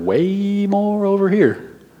had way more over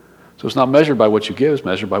here. So it's not measured by what you give, it's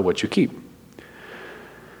measured by what you keep.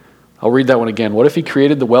 I'll read that one again. What if he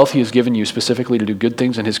created the wealth he has given you specifically to do good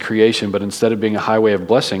things in his creation, but instead of being a highway of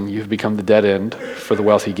blessing, you've become the dead end for the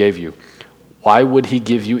wealth he gave you? Why would he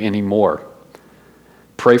give you any more?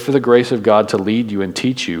 Pray for the grace of God to lead you and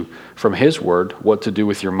teach you from his word what to do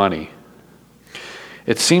with your money.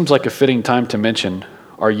 It seems like a fitting time to mention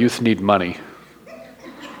our youth need money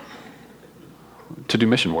to do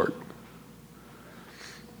mission work.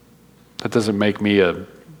 That doesn't make me a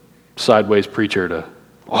sideways preacher to,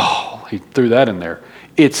 oh, he threw that in there.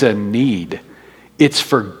 It's a need. It's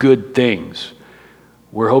for good things.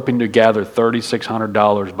 We're hoping to gather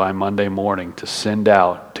 $3,600 by Monday morning to send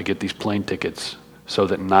out to get these plane tickets so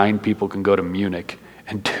that 9 people can go to Munich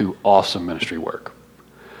and do awesome ministry work.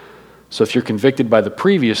 So if you're convicted by the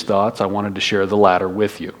previous thoughts, I wanted to share the latter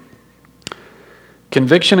with you.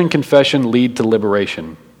 Conviction and confession lead to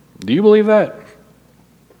liberation. Do you believe that?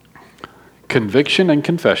 Conviction and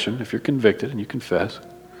confession, if you're convicted and you confess,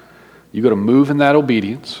 you got to move in that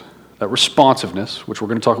obedience, that responsiveness, which we're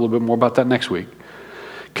going to talk a little bit more about that next week.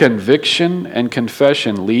 Conviction and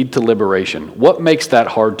confession lead to liberation. What makes that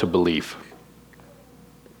hard to believe?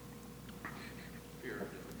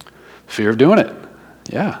 Fear of doing it.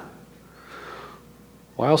 Yeah.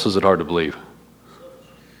 Why else is it hard to believe?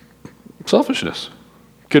 Selfishness.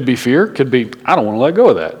 Could be fear, could be, I don't want to let go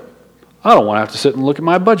of that. I don't want to have to sit and look at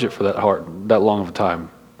my budget for that long of a time.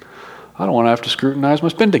 I don't want to have to scrutinize my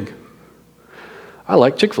spending. I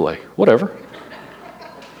like Chick-fil-A, whatever.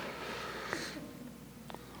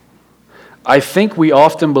 I think we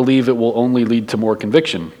often believe it will only lead to more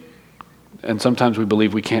conviction, and sometimes we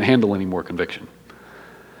believe we can't handle any more conviction.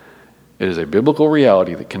 It is a biblical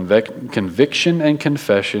reality that conviction and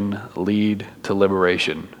confession lead to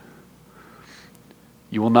liberation.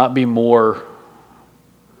 You will not be more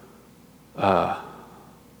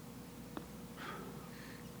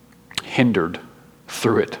hindered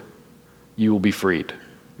through it. You will be freed.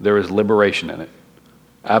 There is liberation in it.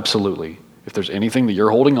 Absolutely. If there's anything that you're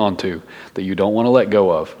holding on to that you don't want to let go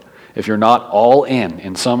of, if you're not all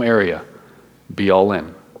in some area, be all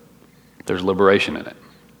in. There's liberation in it.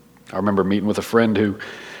 I remember meeting with a friend who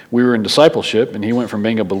we were in discipleship, and he went from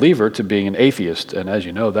being a believer to being an atheist. And as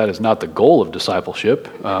you know, that is not the goal of discipleship.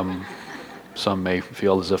 Some may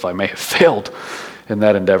feel as if I may have failed in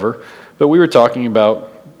that endeavor. But we were talking about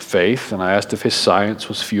faith, and I asked if his science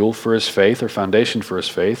was fuel for his faith or foundation for his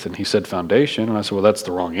faith, and he said foundation, and I said, well, that's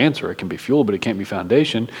the wrong answer. It can be fuel, but it can't be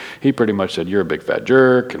foundation. He pretty much said, you're a big fat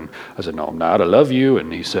jerk, and I said, no, I'm not, I love you,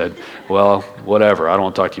 and he said, well, whatever, I don't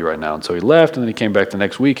want to talk to you right now, and so he left, and then he came back the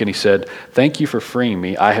next week, and he said, thank you for freeing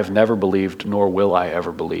me. I have never believed, nor will I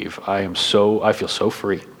ever believe. I feel so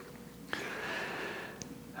free.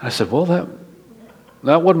 I said, well,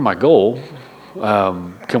 that wasn't my goal.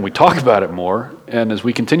 Can we talk about it more? And as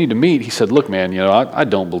we continued to meet, he said, look, man, I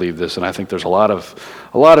don't believe this, and I think there's a lot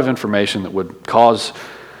of information that would cause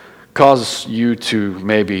you to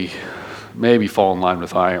maybe fall in line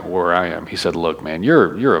with where I am. He said, look, man,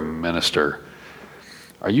 you're a minister.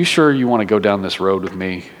 Are you sure you want to go down this road with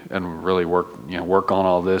me and really work on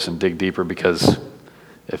all this and dig deeper? Because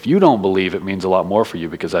if you don't believe, it means a lot more for you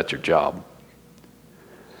because that's your job.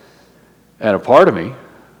 And a part of me,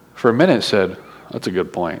 for a minute, said, that's a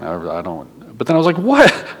good point. I don't. But then I was like,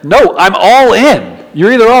 what? No, I'm all in.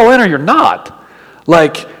 You're either all in or you're not.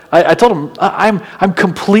 Like, I told him, I'm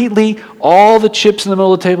completely, all the chips in the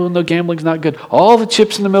middle of the table, and no, gambling's not good. All the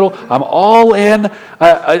chips in the middle, I'm all in.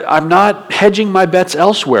 I'm not hedging my bets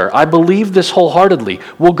elsewhere. I believe this wholeheartedly.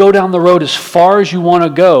 We'll go down the road as far as you want to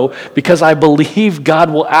go because I believe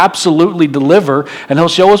God will absolutely deliver and He'll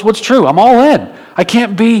show us what's true. I'm all in. I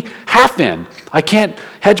can't be half in. I can't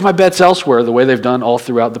hedge my bets elsewhere the way they've done all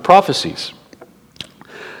throughout the prophecies.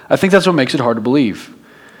 I think that's what makes it hard to believe.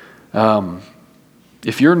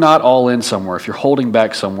 If you're not all in somewhere, if you're holding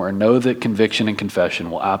back somewhere, know that conviction and confession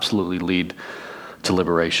will absolutely lead to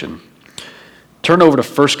liberation. Turn over to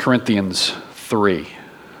 1 Corinthians 3.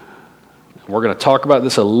 We're going to talk about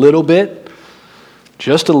this a little bit,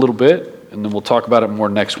 just a little bit, and then we'll talk about it more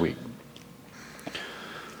next week.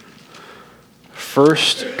 1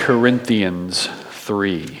 Corinthians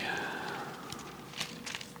 3.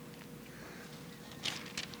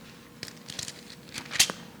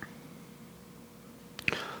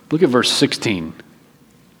 Look at verse 16.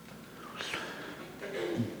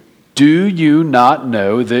 Do you not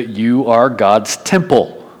know that you are God's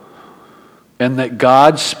temple, and that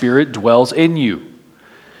God's Spirit dwells in you?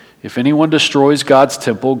 If anyone destroys God's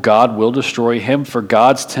temple, God will destroy him, for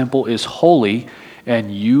God's temple is holy,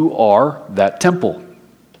 and you are that temple.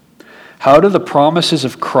 How do the promises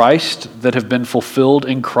of Christ that have been fulfilled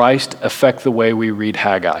in Christ affect the way we read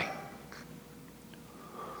Haggai?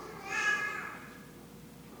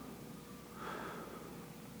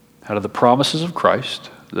 How do the promises of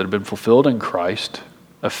Christ that have been fulfilled in Christ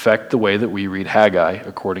affect the way that we read Haggai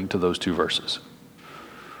according to those two verses?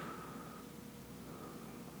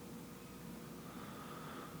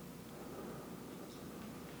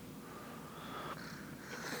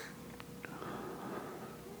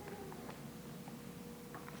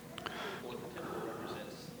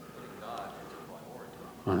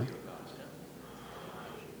 Right.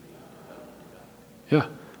 Yeah,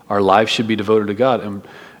 our lives should be devoted to God.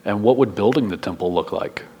 And what would building the temple look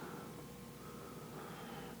like?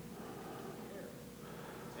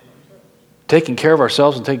 Taking care of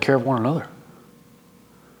ourselves and taking care of one another.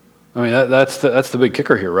 I mean, that's the big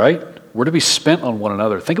kicker here, right? We're to be spent on one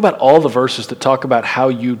another. Think about all the verses that talk about how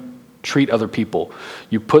you treat other people.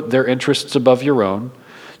 You put their interests above your own.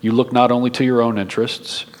 You look not only to your own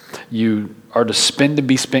interests. You are to spend and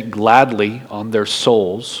be spent gladly on their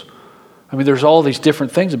souls. I mean, there's all these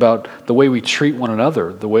different things about the way we treat one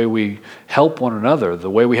another, the way we help one another, the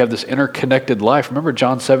way we have this interconnected life. Remember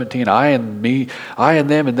John 17, I and me, I and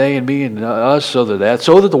them, and they and me, and us, so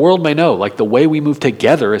that the world may know. Like the way we move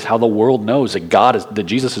together is how the world knows that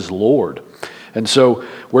Jesus is Lord. And so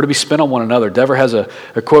we're to be spent on one another. Dever has a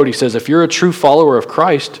quote. He says, if you're a true follower of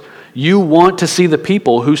Christ, you want to see the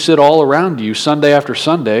people who sit all around you Sunday after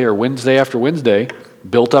Sunday or Wednesday after Wednesday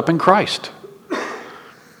built up in Christ.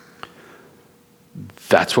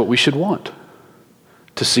 That's what we should want,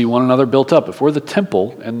 to see one another built up. If we're the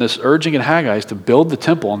temple, and this urging in Haggai is to build the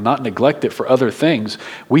temple and not neglect it for other things,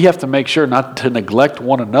 we have to make sure not to neglect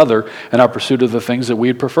one another in our pursuit of the things that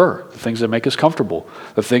we'd prefer, the things that make us comfortable,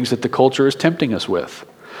 the things that the culture is tempting us with.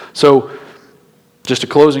 So, just a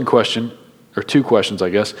closing question, or two questions, I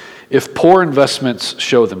guess. If poor investments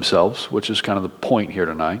show themselves, which is kind of the point here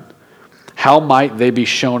tonight, how might they be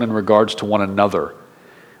shown in regards to one another?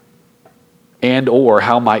 And or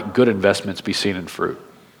how might good investments be seen in fruit?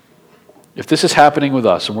 If this is happening with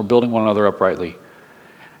us and we're building one another uprightly,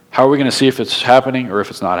 how are we going to see if it's happening or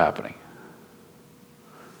if it's not happening?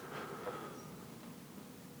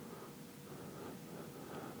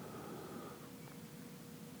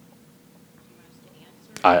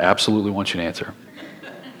 I absolutely want you to answer.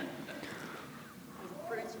 The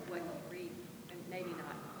fruits of what you read, and maybe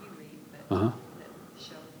not you read, but that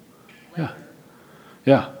show later.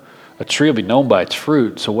 Yeah. A tree will be known by its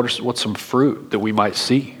fruit. So what's some fruit that we might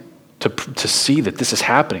see to see that this is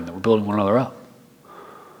happening, that we're building one another up?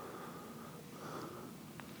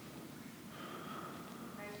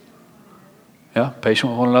 Yeah, patient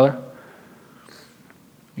with one another.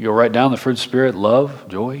 You go right down the fruit of the Spirit: love,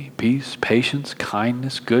 joy, peace, patience,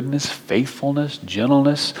 kindness, goodness, faithfulness,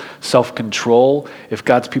 gentleness, self-control. If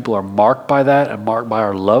God's people are marked by that and marked by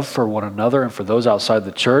our love for one another and for those outside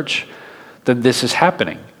the church, then this is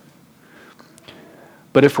happening.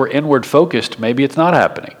 But if we're inward focused, maybe it's not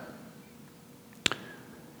happening.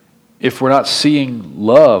 If we're not seeing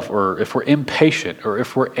love, or if we're impatient, or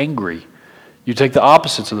if we're angry, you take the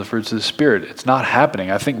opposites of the fruits of the Spirit. It's not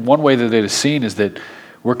happening. I think one way that it is seen is that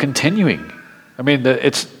we're continuing. I mean,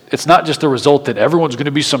 it's not just the result that everyone's going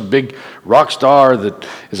to be some big rock star that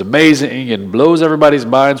is amazing and blows everybody's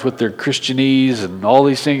minds with their Christianese and all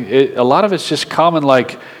these things. A lot of it's just common,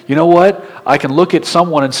 like, you know what? I can look at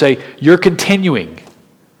someone and say, you're continuing.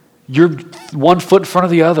 You're one foot in front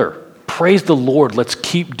of the other. Praise the Lord. Let's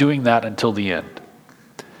keep doing that until the end.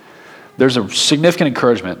 There's a significant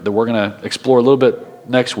encouragement that we're going to explore a little bit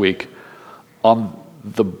next week on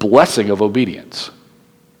the blessing of obedience.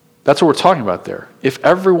 That's what we're talking about there. If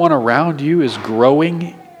everyone around you is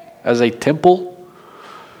growing as a temple,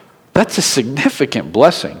 that's a significant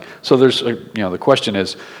blessing. So the question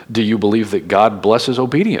is, do you believe that God blesses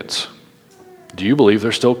obedience? Do you believe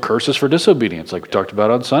there's still curses for disobedience, like we talked about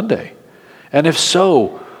on Sunday? And if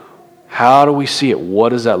so, how do we see it? What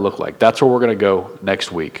does that look like? That's where we're going to go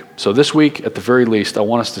next week. So this week, at the very least, I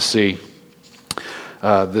want us to see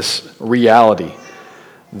this reality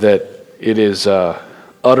that it is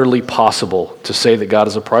utterly possible to say that God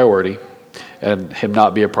is a priority and Him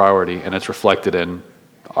not be a priority, and it's reflected in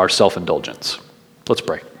our self-indulgence. Let's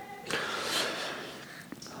pray.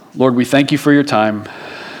 Lord, we thank you for your time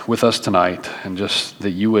with us tonight, and just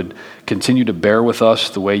that you would continue to bear with us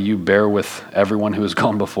the way you bear with everyone who has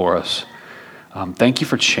gone before us. Thank you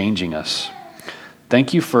for changing us.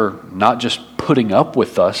 Thank you for not just putting up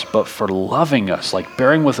with us, but for loving us, like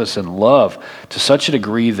bearing with us in love to such a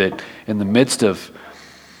degree that in the midst of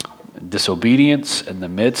disobedience, in the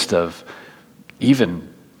midst of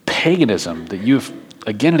even paganism, that you've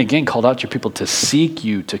again and again called out your people to seek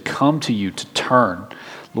you, to come to you, to turn.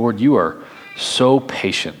 Lord, you are so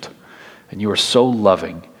patient, and you are so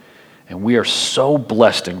loving, and we are so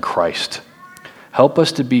blessed in Christ. Help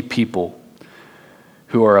us to be people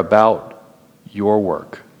who are about your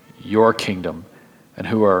work, your kingdom, and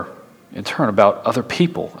who are in turn about other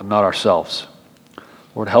people and not ourselves.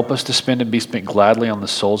 Lord, help us to spend and be spent gladly on the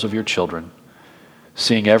souls of your children,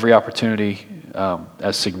 seeing every opportunity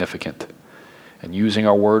as significant, and using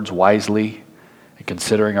our words wisely, and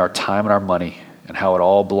considering our time and our money and how it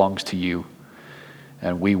all belongs to you.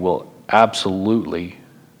 And we will absolutely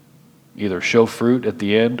either show fruit at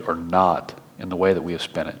the end or not in the way that we have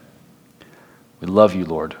spent it. We love you,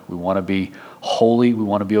 Lord. We want to be holy. We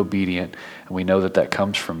want to be obedient. And we know that that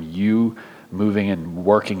comes from you moving and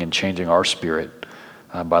working and changing our spirit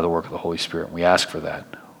by the work of the Holy Spirit. We ask for that.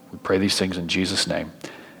 We pray these things in Jesus' name.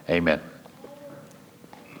 Amen.